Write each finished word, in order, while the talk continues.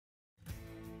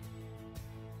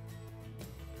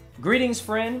Greetings,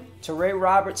 friend. Teray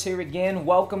Roberts here again.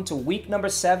 Welcome to week number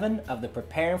 7 of the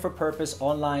Preparing for Purpose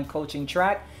online coaching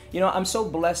track. I'm so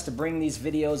blessed to bring these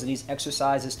videos and these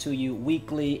exercises to you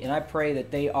weekly, and I pray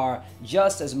that they are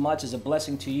just as much as a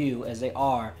blessing to you as they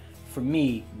are for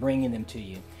me bringing them to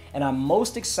you. And I'm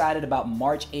most excited about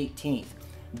March 18th,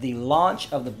 the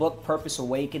launch of the book Purpose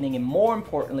Awakening, and more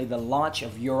importantly, the launch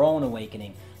of your own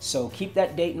awakening. So keep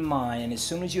that date in mind, and as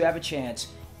soon as you have a chance,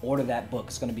 order that book.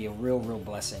 It's going to be a real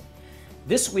blessing.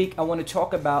 This week, I want to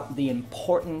talk about the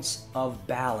importance of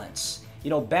balance.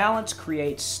 Balance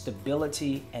creates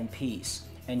stability and peace,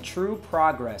 and true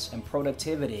progress and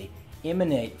productivity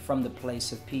emanate from the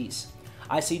place of peace.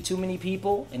 I see too many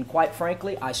people, and quite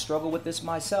frankly, I struggle with this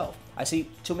myself. I see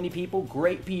too many people,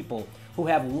 great people, who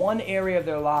have one area of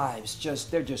their lives,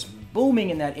 they're just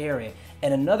booming in that area,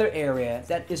 and another area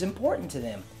that is important to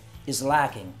them is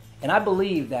lacking. And I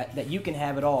believe that you can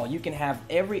have it all. You can have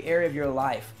every area of your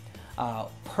life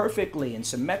perfectly and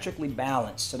symmetrically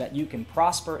balanced so that you can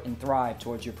prosper and thrive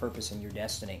towards your purpose and your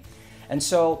destiny. And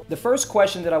so the first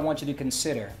question that I want you to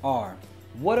consider are,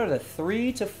 what are the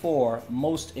 3 to 4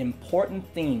 most important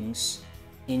things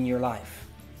in your life?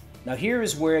 Now here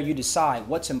is where you decide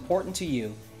what's important to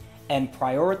you and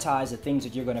prioritize the things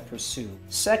that you're going to pursue.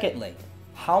 Secondly,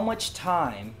 how much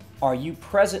time are you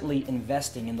presently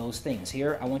investing in those things?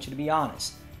 Here, I want you to be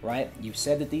honest, right? You've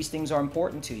said that these things are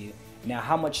important to you. Now,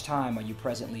 how much time are you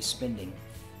presently spending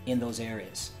in those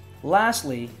areas?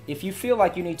 Lastly, if you feel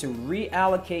like you need to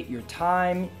reallocate your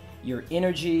time, your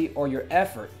energy, or your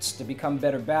efforts to become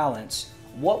better balanced,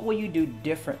 what will you do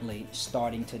differently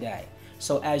starting today?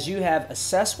 So as you have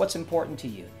assessed what's important to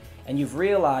you, and you've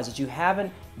realized that you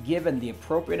haven't given the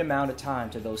appropriate amount of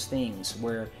time to those things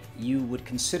where you would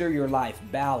consider your life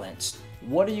balanced,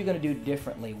 what are you going to do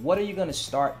differently? What are you going to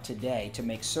start today to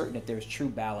make certain that there's true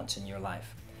balance in your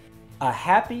life? A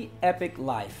happy, epic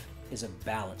life is a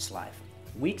balanced life.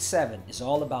 Week 7 is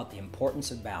all about the importance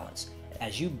of balance.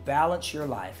 As you balance your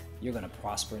life, you're going to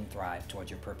prosper and thrive towards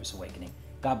your purpose awakening.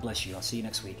 God bless you. I'll see you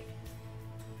next week.